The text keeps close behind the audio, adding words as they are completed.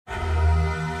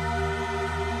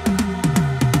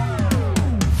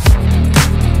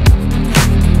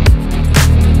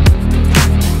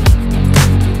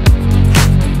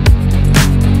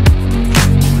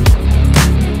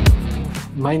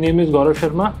My name is Gaurav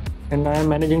Sharma and I am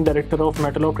Managing Director of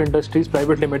Metallock Industries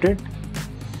Private Limited.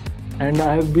 And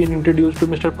I have been introduced to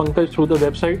Mr. Pankaj through the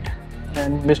website.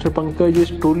 And Mr. Pankaj is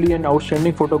truly an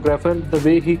outstanding photographer. The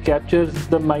way he captures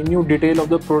the minute detail of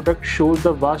the product shows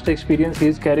the vast experience he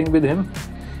is carrying with him.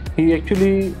 He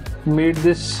actually made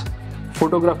this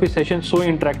photography session so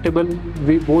interactable.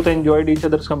 We both enjoyed each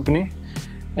other's company.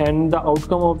 And the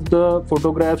outcome of the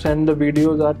photographs and the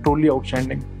videos are truly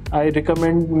outstanding. I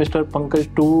recommend Mr.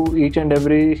 Pankaj to each and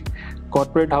every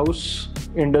corporate house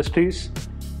industries.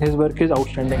 His work is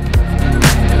outstanding.